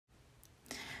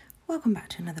Welcome back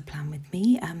to another plan with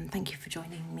me. Thank you for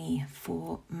joining me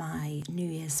for my New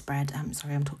Year's spread.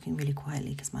 Sorry, I'm talking really quietly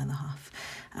because my other half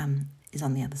is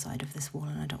on the other side of this wall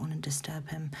and I don't want to disturb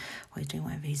him while he's doing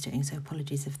whatever he's doing. So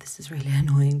apologies if this is really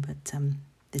annoying, but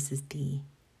this is the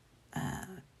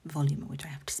volume at which I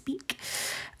have to speak.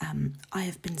 I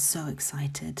have been so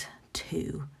excited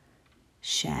to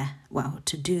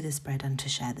do the spread and to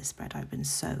share the spread. I've been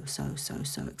so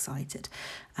excited.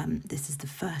 This is the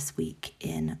first week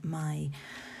in my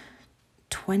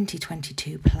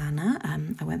 2022 planner.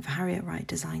 I went for Harriet Wright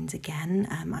Designs again.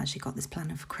 I actually got this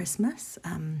planner for Christmas,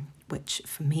 which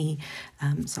for me,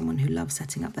 someone who loves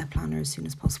setting up their planner as soon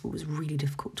as possible, was really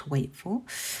difficult to wait for.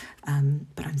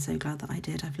 But I'm so glad that I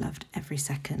did. I've loved every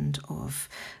second of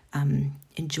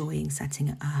enjoying setting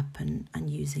it up and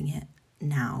using it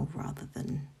now rather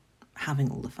than having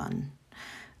all the fun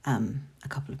a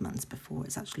couple of months before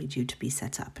it's actually due to be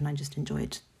set up. And I just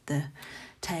enjoyed the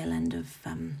tail end of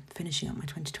finishing up my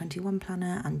 2021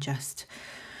 planner and just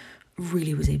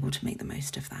really was able to make the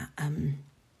most of that.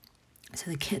 So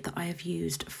the kit that I have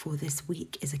used for this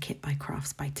week is a kit by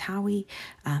Crafts by Thaowie.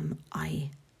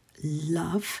 I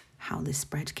love how this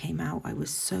spread came out. I was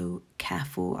so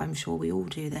careful. I'm sure we all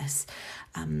do this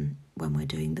when we're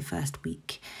doing the first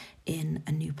week in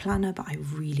a new planner, but I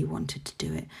really wanted to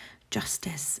do it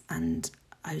justice, and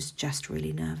I was just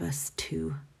really nervous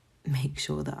to make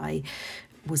sure that I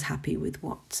was happy with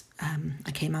what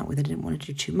I came out with. I didn't want to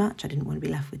do too much. I didn't want to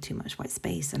be left with too much white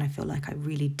space, and I feel like I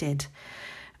really did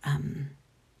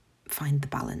find the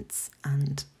balance,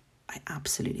 and I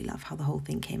absolutely love how the whole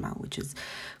thing came out, which is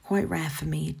quite rare for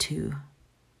me to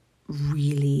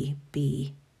really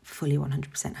be fully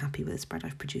 100% happy with the spread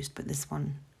I've produced, but this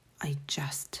one I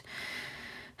just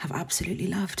have absolutely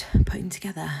loved putting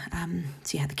together.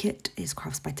 So yeah, the kit is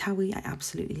Crafts by Thowie. I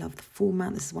absolutely love the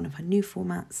format. This is one of her new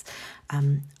formats.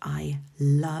 I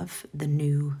love the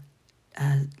new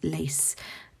lace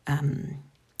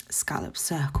scallop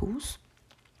circles.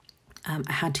 I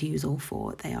had to use all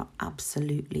four. They are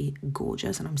absolutely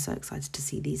gorgeous, and I'm so excited to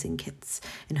see these in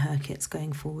her kits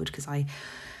going forward, because I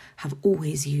have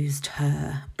always used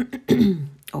her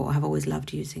or have always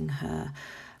loved using her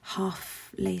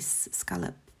half lace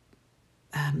scallop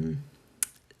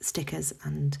stickers,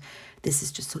 and this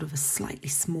is just sort of a slightly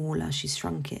smaller. She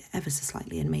shrunk it ever so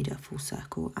slightly and made it a full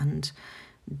circle, and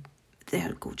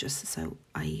they're gorgeous. So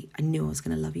I knew I was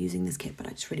going to love using this kit, but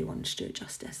I just really wanted to do it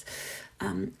justice.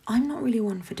 I'm not really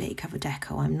one for date cover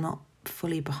deco. I'm not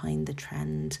fully behind the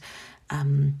trend.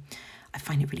 I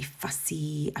find it really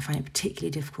fussy. I find it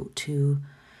particularly difficult to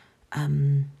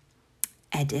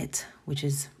edit, which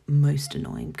is most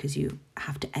annoying because you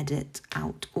have to edit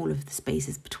out all of the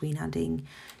spaces between adding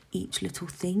each little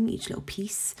thing, each little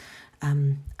piece,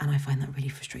 and I find that really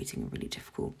frustrating and really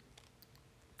difficult.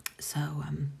 So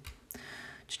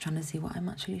just trying to see what I'm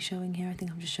actually showing here. I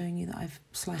think I'm just showing you that I've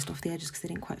sliced off the edges because they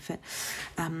didn't quite fit.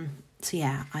 So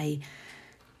yeah, I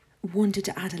wanted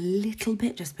to add a little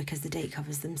bit just because the date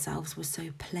covers themselves were so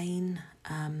plain,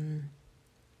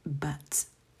 but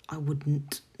I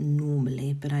wouldn't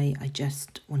normally, but I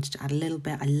just wanted to add a little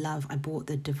bit. I bought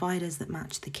the dividers that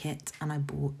matched the kit, and I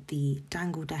bought the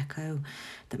dangle deco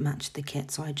that matched the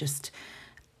kit. So I just,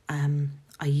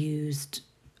 I used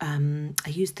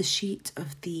the sheet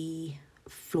of the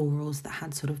florals that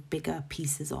had sort of bigger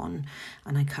pieces on,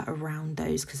 and I cut around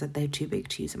those because they're too big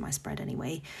to use in my spread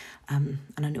anyway, and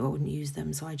I knew I wouldn't use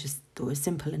them, so I just thought it was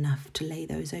simple enough to lay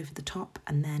those over the top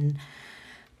and then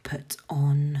put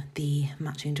on the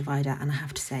matching divider. And I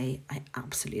have to say, I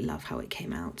absolutely love how it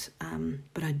came out,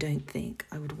 but I don't think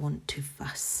I would want to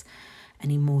fuss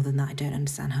any more than that. I don't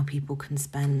understand how people can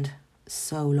spend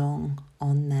so long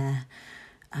on their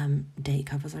date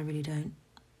covers. I really don't.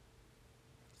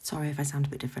 Sorry if I sound a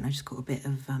bit different. I just got a bit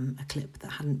of a clip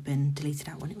that hadn't been deleted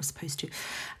out when it was supposed to.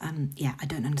 Yeah, I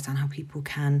don't understand how people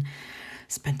can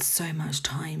spend so much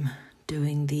time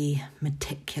doing the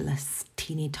meticulous,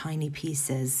 teeny tiny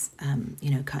pieces,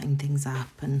 cutting things up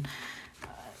and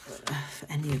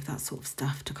any of that sort of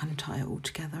stuff to kind of tie it all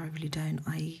together. I really don't.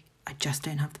 I just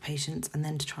don't have the patience. And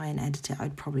then to try and edit it,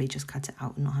 I'd probably just cut it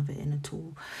out and not have it in at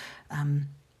all.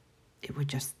 It would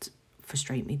just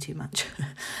frustrate me too much.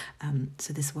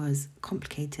 So this was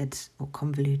complicated or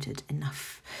convoluted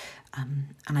enough,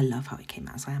 and I love how it came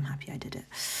out, so I am happy I did it.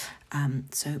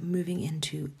 So moving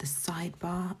into the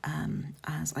sidebar,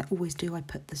 as I always do, I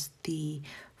put the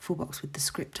full box with the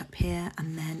script up here,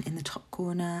 and then in the top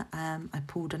corner I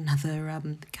pulled another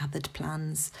Gathered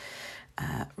Plans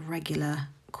regular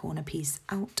corner piece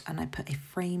out, and I put a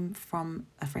frame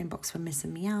box from Miss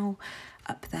and Meow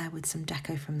up there with some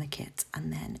deco from the kit,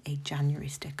 and then a January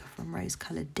sticker from Rose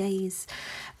Coloured Days.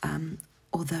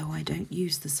 Although I don't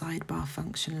use the sidebar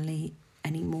functionally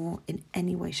anymore in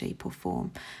any way, shape or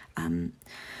form,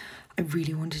 I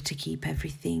really wanted to keep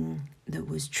everything that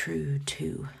was true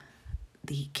to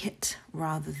the kit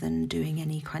rather than doing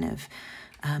any kind of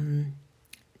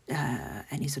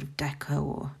any sort of deco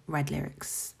or Red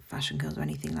Lyrics fashion girls or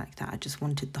anything like that. I just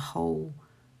wanted the whole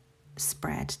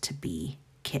spread to be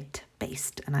kit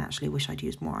based, and I actually wish I'd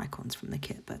used more icons from the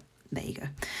kit, but there you go.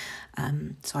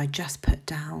 So I just put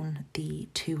down the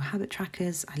 2 habit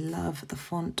trackers. I love the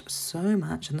font so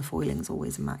much, and the foiling's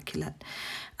always immaculate.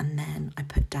 And then I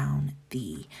put down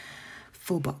the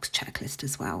full box checklist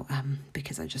as well,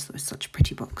 because I just thought it was such a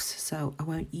pretty box. So I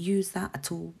won't use that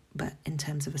at all, but in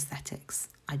terms of aesthetics,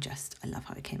 I love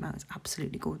how it came out. It's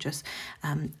absolutely gorgeous.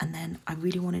 And then I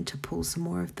really wanted to pull some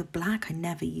more of the black. I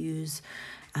never use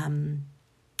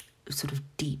sort of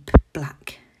deep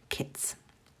black kits.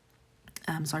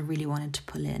 So I really wanted to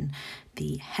pull in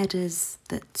the headers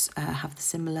that have the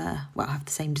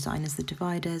same design as the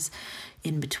dividers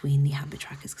in between the habit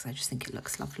trackers, because I just think it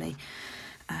looks lovely.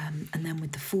 And then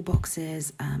with the full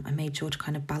boxes, I made sure to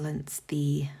kind of balance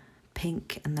the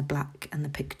pink and the black and the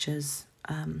pictures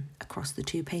across the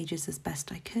 2 pages as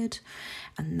best I could.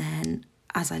 And then,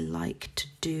 as I like to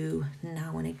do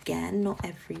now and again, not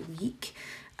every week,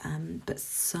 but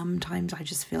sometimes I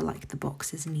just feel like the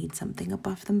boxes need something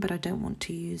above them, but I don't want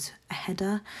to use a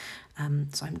header.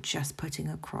 So I'm just putting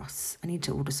across, I need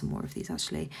to order some more of these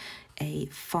actually, a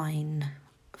fine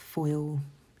foil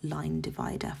line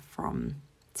divider from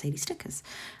Sadie Stickers.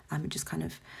 It just kind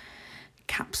of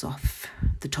caps off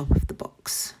the top of the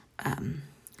box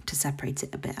to separate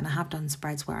it a bit. And I have done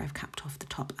spreads where I've capped off the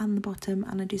top and the bottom,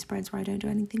 and I do spreads where I don't do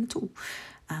anything at all.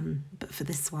 But for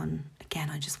this one, again,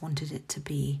 I just wanted it to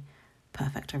be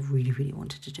perfect. I really, really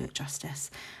wanted to do it justice.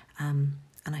 And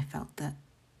I felt that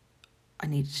I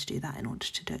needed to do that in order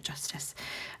to do it justice.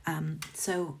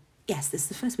 So yes, this is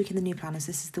the first week in the new planners.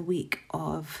 This is the week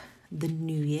of the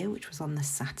new year, which was on the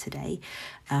Saturday.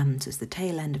 So it's the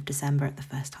tail end of December at the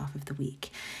first half of the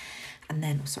week. And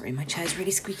then, sorry, my chair's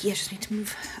really squeaky, I just need to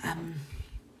move.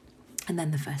 And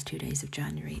then the first 2 days of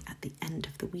January at the end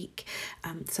of the week.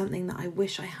 Something that I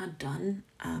wish I had done,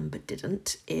 but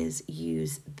didn't, is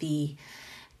use the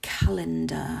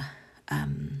calendar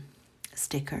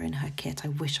sticker in her kit. I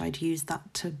wish I'd used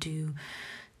that to do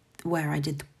where I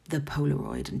did the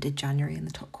Polaroid and did January in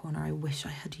the top corner. I wish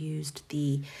I had used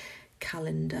the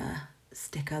calendar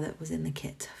sticker that was in the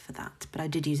kit for that, but I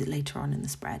did use it later on in the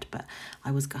spread, but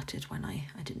I was gutted when I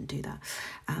didn't do that.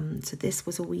 So this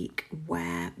was a week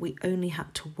where we only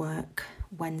had to work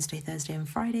Wednesday, Thursday and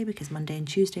Friday because Monday and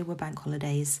Tuesday were bank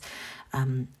holidays,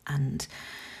 and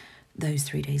those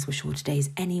 3 days were shorter days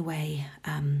anyway.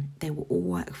 They were all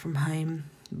work from home,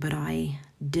 but I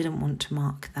didn't want to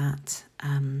mark that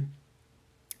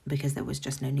because there was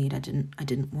just no need. I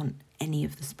didn't want any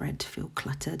of the spread to feel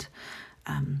cluttered.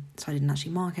 So I didn't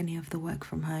actually mark any of the work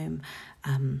from home,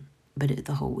 but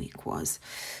the whole week was.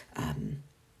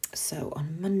 So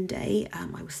on Monday,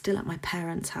 I was still at my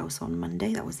parents' house on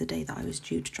Monday. That was the day that I was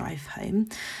due to drive home.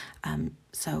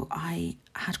 So I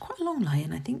had quite a long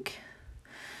lie-in, I think.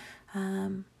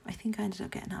 I ended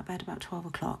up getting out of bed about 12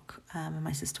 o'clock, and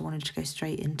my sister wanted to go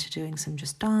straight into doing some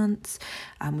Just Dance.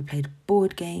 We played a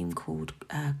board game called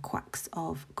Quacks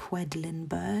of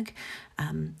Quedlinburg.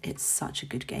 It's such a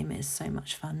good game. It is so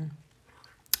much fun.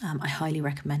 I highly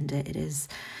recommend it. It is,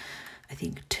 I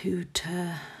think, 2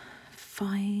 to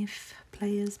 5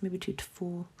 players, maybe 2 to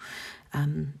 4.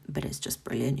 But it's just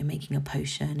brilliant. You're making a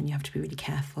potion and you have to be really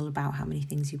careful about how many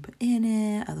things you put in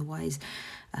it. Otherwise,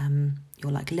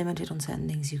 you're like limited on certain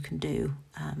things you can do.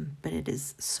 But it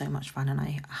is so much fun and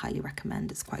I highly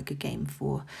recommend. It's quite a good game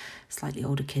for slightly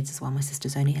older kids as well. My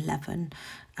sister's only 11,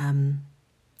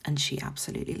 and she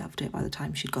absolutely loved it by the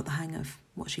time she'd got the hang of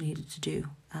what she needed to do.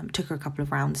 It took her a couple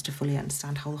of rounds to fully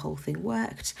understand how the whole thing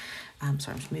worked. Sorry, I'm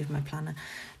just moving my planner.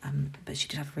 But she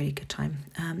did have a really good time.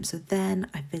 So then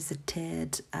I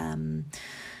visited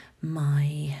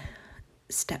my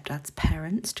stepdad's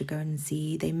parents to go and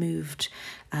see. They moved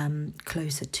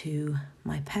closer to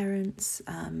my parents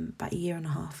about 1.5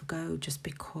 years ago, just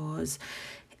because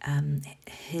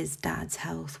his dad's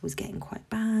health was getting quite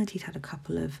bad. He'd had a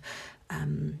couple of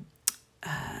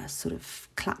sort of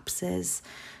collapses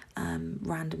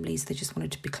randomly, so they just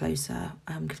wanted to be closer,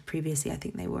 because previously I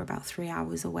think they were about 3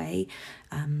 hours away,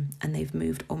 and they've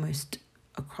moved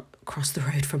across the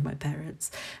road from my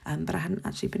parents, but I hadn't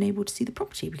actually been able to see the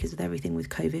property because with everything with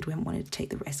COVID, we hadn't wanted to take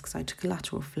the risk. So I took a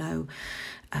lateral flow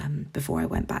before I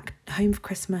went back home for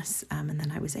Christmas, and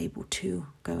then I was able to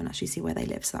go and actually see where they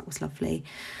live, so that was lovely.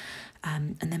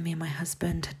 And then me and my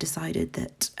husband had decided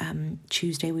that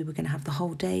Tuesday we were going to have the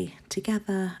whole day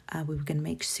together. We were going to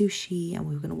make sushi and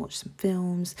we were going to watch some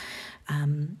films.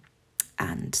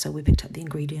 And so we picked up the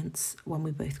ingredients when we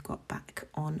both got back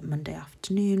on Monday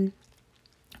afternoon.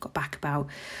 Got back about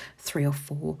 3 or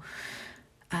 4.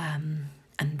 And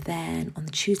then on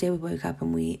the Tuesday we woke up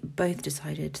and we both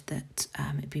decided that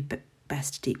it'd be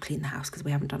best to deep clean the house because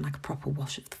we haven't done like a proper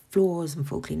wash of the floors and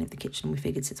full clean of the kitchen. We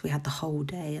figured since we had the whole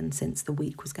day and since the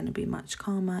week was going to be much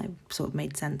calmer, it sort of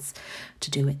made sense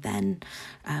to do it then.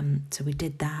 So we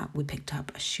did that. We picked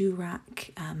up a shoe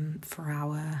rack for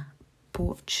our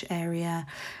porch area.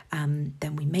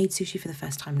 Then we made sushi for the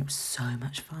first time and it was so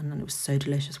much fun and it was so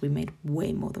delicious. We made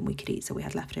way more than we could eat, so we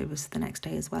had leftovers the next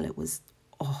day as well. It was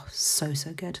so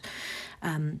good.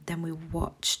 Then we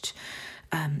watched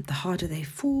The Harder They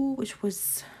Fall, which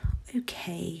was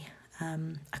okay.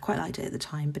 I quite liked it at the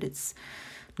time, but it's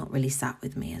not really sat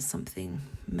with me as something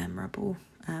memorable,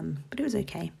 but it was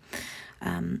okay.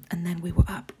 And then we were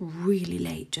up really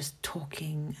late just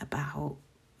talking about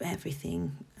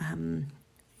everything.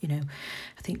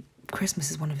 I think Christmas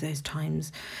is one of those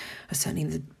times, certainly in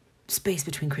the space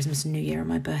between Christmas and New Year and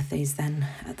my birthday's then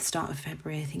at the start of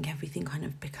February, I think everything kind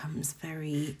of becomes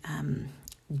very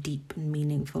deep and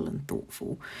meaningful and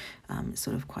thoughtful. It's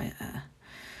sort of quite a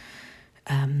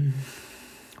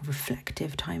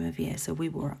reflective time of year. So we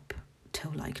were up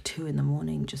till like 2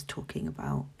 a.m. just talking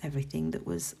about everything that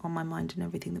was on my mind and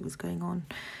everything that was going on.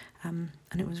 And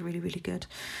it was really, really good.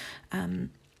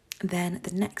 Then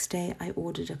the next day I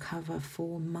ordered a cover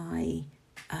for my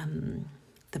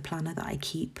the planner that I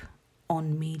keep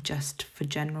on me just for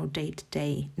general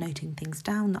day-to-day noting things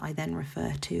down that I then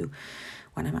refer to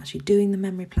when I'm actually doing the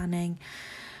memory planning.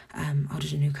 I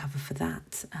ordered a new cover for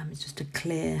that. It's just a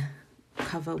clear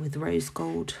cover with rose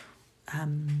gold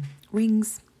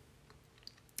rings,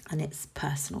 and it's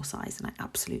personal size and I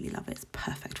absolutely love it. It's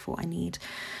perfect for what I need.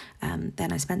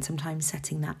 Then I spent some time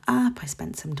setting that up. I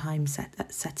spent some time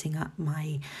setting up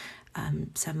my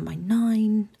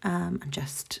 7x9 and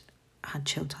just had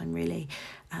chill time really.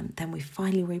 Then we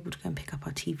finally were able to go and pick up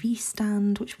our TV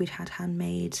stand, which we'd had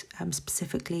handmade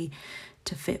specifically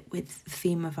to fit with the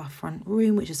theme of our front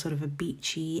room, which is sort of a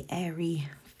beachy, airy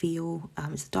feel.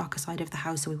 It's the darker side of the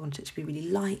house, so we wanted it to be really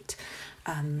light.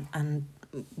 And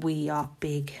we are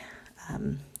big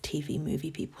TV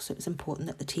movie people, so it was important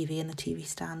that the TV and the TV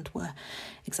stand were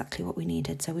exactly what we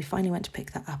needed. So we finally went to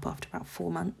pick that up after about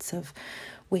 4 months of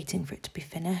waiting for it to be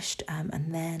finished,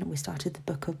 and then we started the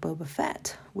Book of Boba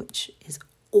Fett, which is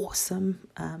awesome.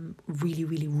 Really,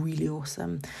 really, really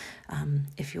awesome.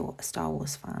 If you're a Star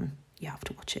Wars fan, you have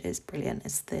to watch it. It's brilliant.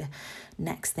 It's the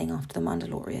next thing after The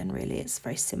Mandalorian, really. It's a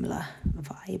very similar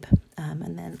vibe.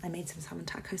 And then I made some salmon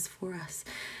tacos for us.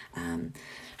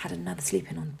 Had another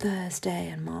sleep in on Thursday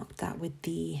and marked that with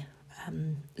the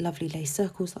lovely lace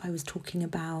circles that I was talking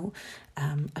about.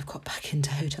 I've got back into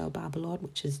Hotel Babylon,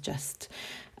 which is just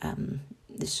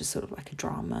it's just sort of like a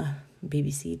drama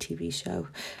BBC TV show.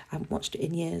 I haven't watched it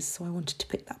in years, so I wanted to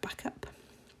pick that back up.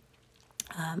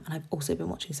 And I've also been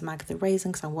watching some Agatha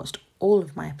Raisin because I watched all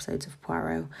of my episodes of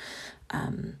Poirot,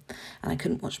 and I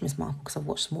couldn't watch Miss Marple because I've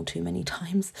watched them all too many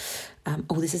times.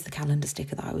 This is the calendar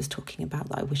sticker that I was talking about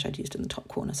that I wish I'd used in the top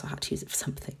corner, so I had to use it for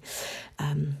something.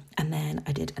 And then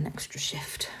I did an extra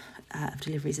shift of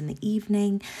deliveries in the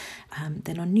evening.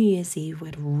 Then on New Year's Eve we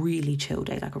had a really chill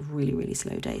day, like a really, really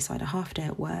slow day, so I had a half day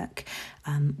at work.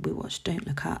 We watched Don't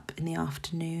Look Up in the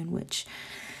afternoon, which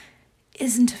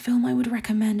isn't a film I would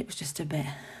recommend. It was just a bit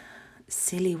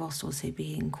silly whilst also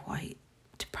being quite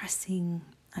depressing.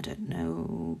 I don't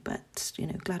know, but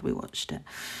glad we watched it.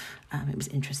 It was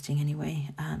interesting anyway.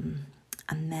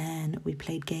 And then we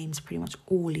played games pretty much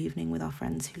all evening with our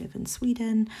friends who live in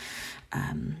Sweden.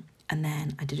 And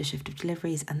then I did a shift of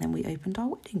deliveries, and then we opened our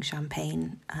wedding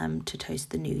champagne to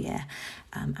toast the new year.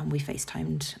 And we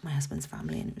FaceTimed my husband's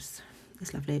family, and it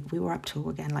was lovely. We were up till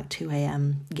again like 2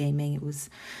 a.m. gaming.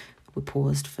 We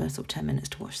paused for sort of 10 minutes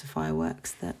to watch the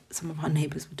fireworks that some of our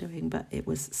neighbours were doing, but it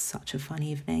was such a fun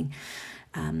evening.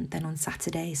 Then on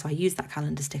Saturday, so I used that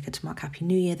calendar sticker to mark Happy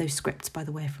New Year. Those scripts, by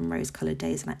the way, are from Rose Coloured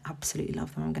Days, and I absolutely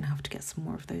love them. I'm going to have to get some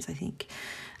more of those, I think.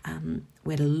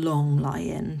 We had a long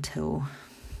lie-in till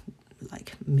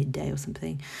like midday or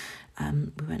something.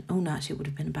 We went, actually it would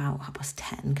have been about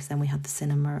 10:30, because then we had the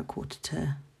cinema at quarter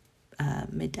to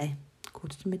midday,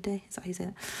 is that how you say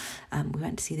it? We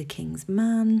went to see The King's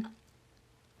Man.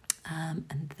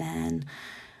 And then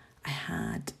I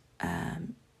had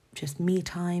just me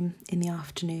time in the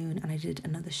afternoon, and I did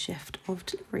another shift of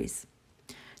deliveries.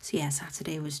 So yeah,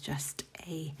 Saturday was just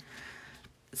a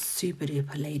super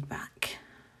duper laid back,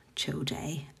 chill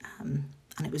day, and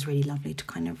it was really lovely to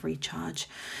kind of recharge.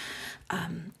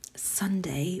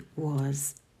 Sunday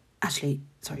was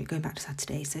going back to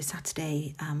Saturday. So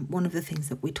Saturday, one of the things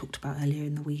that we talked about earlier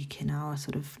in the week in our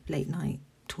sort of late night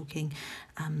talking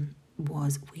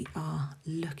was we are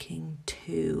looking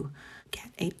to get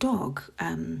a dog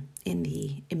in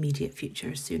the immediate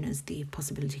future as soon as the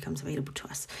possibility comes available to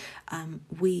us.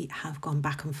 We have gone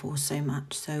back and forth so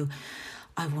much. So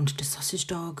I wanted a sausage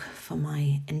dog for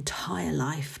my entire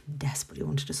life, desperately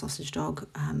wanted a sausage dog.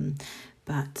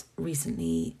 But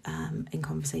recently, in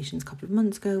conversations a couple of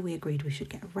months ago, we agreed we should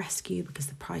get a rescue because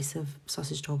the price of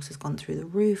sausage dogs has gone through the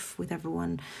roof with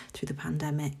everyone through the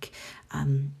pandemic.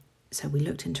 So we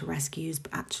looked into rescues,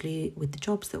 but actually with the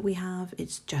jobs that we have,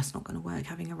 it's just not going to work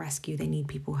having a rescue. They need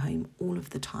people home all of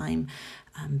the time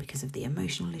because of the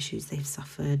emotional issues they've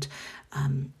suffered.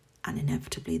 And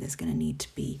inevitably there's going to need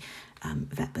to be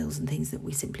vet bills and things that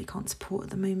we simply can't support at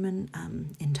the moment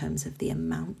in terms of the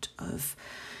amount of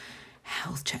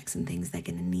health checks and things they're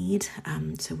going to need.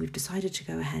 So we've decided to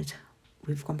go ahead.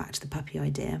 We've gone back to the puppy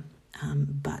idea,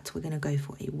 but we're going to go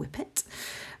for a whippet.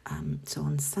 So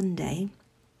on Sunday,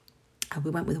 we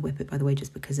went with a whippet, by the way,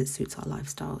 just because it suits our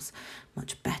lifestyles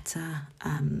much better.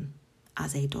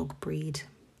 As a dog breed,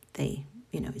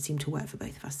 it seemed to work for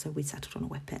both of us, so we settled on a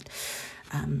whippet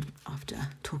after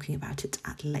talking about it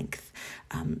at length.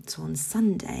 So on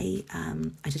Sunday,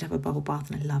 I did have a bubble bath,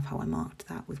 and I love how I marked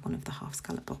that with one of the half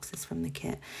scallop boxes from the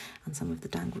kit and some of the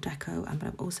dangle deco. But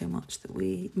I've also marked that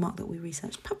we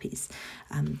researched puppies,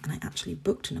 and I actually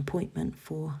booked an appointment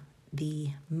for the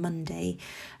Monday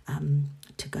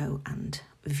to go and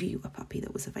view a puppy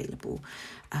that was available.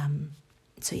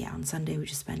 So yeah, on Sunday we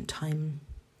just spent time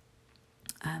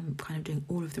kind of doing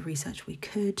all of the research we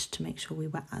could to make sure we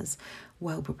were as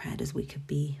well prepared as we could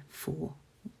be for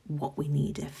what we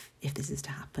need if this is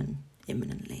to happen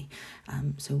imminently.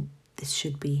 So this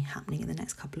should be happening in the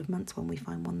next couple of months when we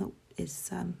find one that is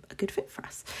a good fit for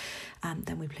us.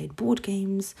 Then we played board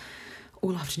games.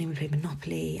 All afternoon we played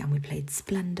Monopoly and we played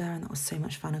Splendor, and that was so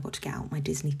much fun. I got to get out my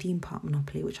Disney theme park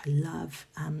Monopoly, which I love.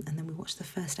 And then we watched the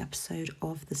first episode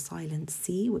of The Silent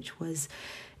Sea, which was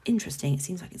interesting. It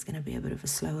seems like it's going to be a bit of a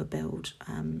slower build,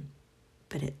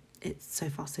 but it's so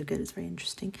far so good. It's very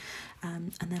interesting.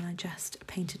 And then I just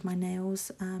painted my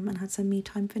nails and had some me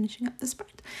time finishing up the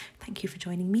spread. Thank you for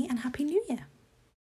joining me, and Happy New Year.